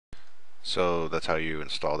So that's how you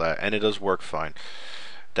install that, and it does work fine.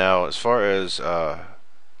 Now, as far as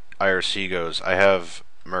IRC goes, I have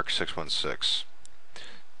Merc 616.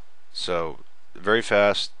 So very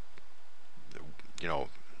fast. You know,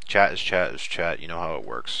 chat is chat is chat. You know how it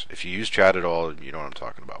works. If you use chat at all, you know what I'm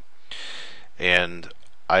talking about. And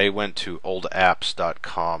I went to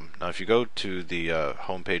oldapps.com. Now, if you go to the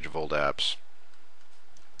homepage of Old Apps,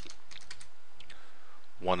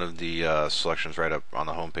 one of the selections right up on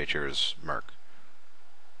the homepage here is Merc.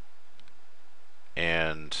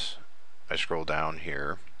 And I scroll down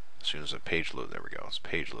here. As soon as the page loads, there we go. This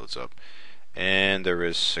page loads up, and there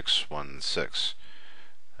is 616.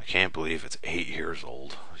 I can't believe it's 8 years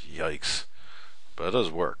old. Yikes! But it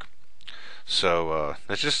does work. So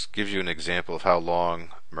that just gives you an example of how long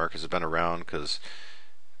Merc has been around. Because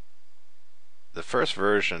the first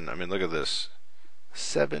version, I mean, look at this.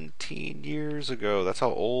 17 years ago. That's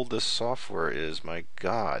how old this software is. My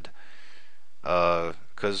God.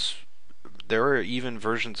 Because there are even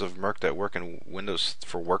versions of Merc that work in Windows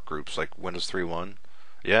for work groups, like Windows 3.1.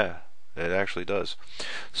 Yeah, it actually does.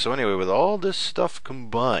 So anyway, with all this stuff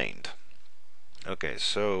combined, okay,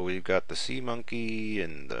 so we've got the SeaMonkey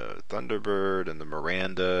and the Thunderbird and the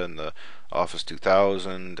Miranda and the Office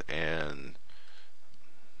 2000 and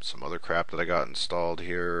some other crap that I got installed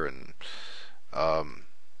here, and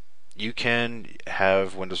you can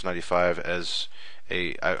have Windows 95 as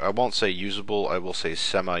I won't say usable, I will say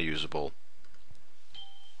semi-usable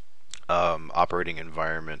operating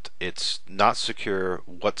environment. It's not secure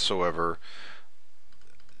whatsoever.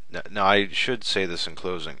 Now, I should say this in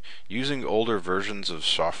closing. Using older versions of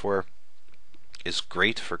software is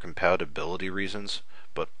great for compatibility reasons,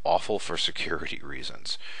 but awful for security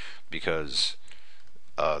reasons. Because,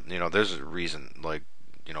 there's a reason, like,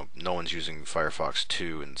 no one's using Firefox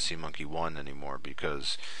 2 and SeaMonkey 1 anymore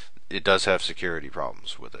because it does have security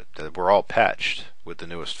problems with it. We're all patched with the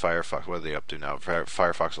newest Firefox. What are they up to now?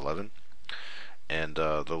 Firefox 11? And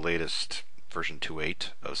the latest version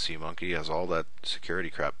 2.8 of SeaMonkey has all that security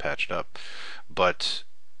crap patched up. But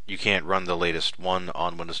you can't run the latest one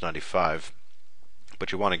on Windows 95,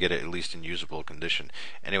 but you want to get it at least in usable condition.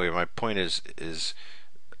 Anyway, my point is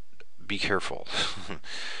be careful.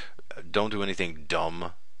 Don't do anything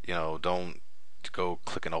dumb. Don't go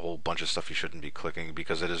clicking a whole bunch of stuff you shouldn't be clicking,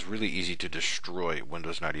 because it is really easy to destroy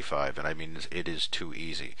Windows 95, and I mean it is too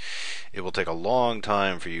easy. It will take a long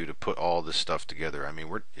time for you to put all this stuff together. I mean,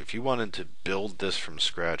 if you wanted to build this from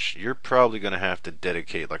scratch, you're probably going to have to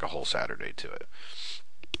dedicate like a whole Saturday to it.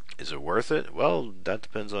 Is it worth it? Well, that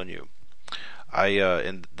depends on you.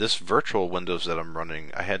 In this virtual Windows that I'm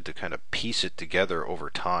running, I had to kind of piece it together over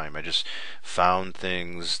time. I just found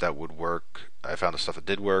things that would work. I found the stuff that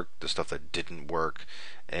did work, the stuff that didn't work,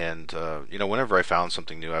 and whenever I found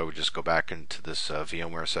something new, I would just go back into this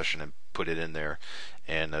VMware session and put it in there,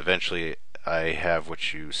 and eventually I have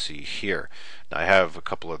what you see here. Now I have a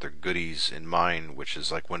couple other goodies in mind, which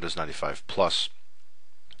is like Windows 95 Plus,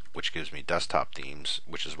 which gives me desktop themes,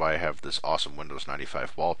 which is why I have this awesome Windows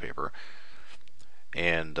 95 wallpaper.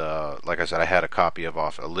 And like I said, I had a copy of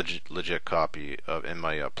a legit copy of, and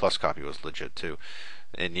my Plus copy was legit too,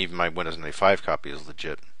 and even my Windows 95 copy is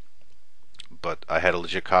legit. But I had a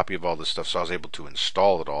legit copy of all this stuff, so I was able to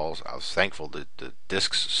install it all. I was thankful that the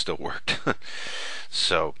discs still worked.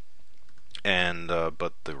 So, and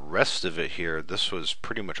but the rest of it here, this was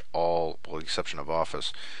pretty much all, well, with the exception of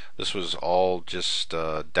Office, this was all just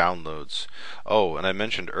downloads. Oh, and I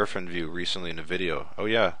mentioned IrfanView recently in a video. Oh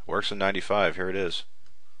yeah, works in 95. Here it is.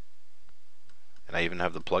 And I even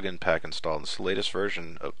have the plugin pack installed. It's the latest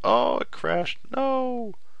version of. Oh, it crashed.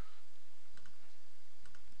 No.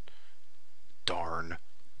 Darn.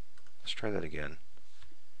 Let's try that again.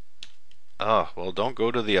 Oh, well, don't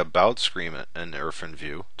go to the About screen in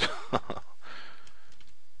IrfanView. Let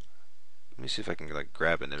me see if I can like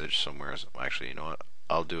grab an image somewhere. Actually, you know what?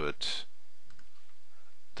 I'll do it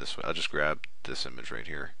this way. I'll just grab this image right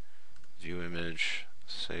here. View image,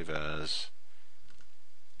 save as,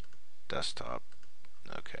 desktop.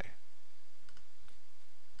 Okay.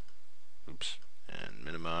 Oops. And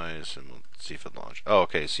minimize, and we'll see if it launches. Oh,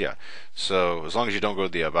 okay. So yeah. So as long as you don't go to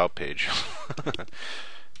the About page.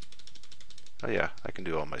 Oh yeah, I can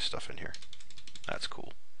do all my stuff in here. That's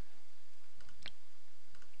cool.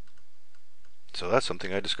 So that's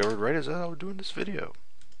something I discovered right as I was doing this video.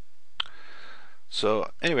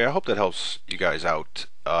 So anyway, I hope that helps you guys out.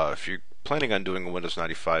 If you're planning on doing a Windows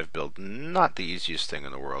 95 build, not the easiest thing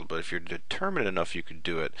in the world, but if you're determined enough, you can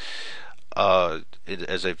do it.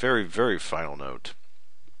 As a very, very final note,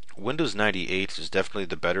 Windows 98 is definitely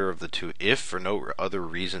the better of the two, if for no other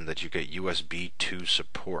reason that you get USB 2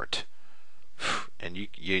 support And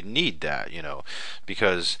you need that,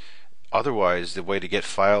 because otherwise the way to get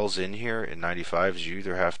files in here in 95 is you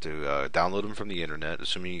either have to download them from the internet,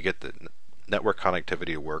 assuming you get the network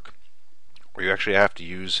connectivity to work, or you actually have to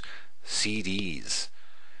use CDs.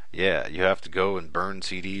 Yeah, you have to go and burn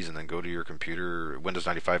CDs and then go to your computer, Windows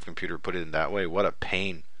 95 computer, put it in that way. What a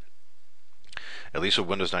pain. At least with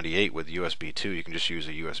Windows 98 with USB 2, you can just use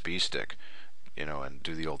a USB stick, and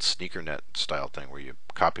do the old SneakerNet style thing where you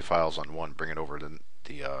copy files on one, bring it over to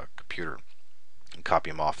the computer, and copy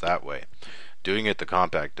them off that way. Doing it the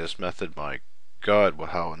compact disc method, my God,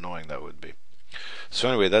 how annoying that would be. So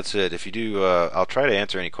anyway, that's it. If you do, I'll try to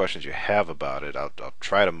answer any questions you have about it. I'll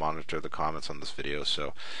try to monitor the comments on this video.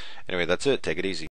 So anyway, that's it. Take it easy.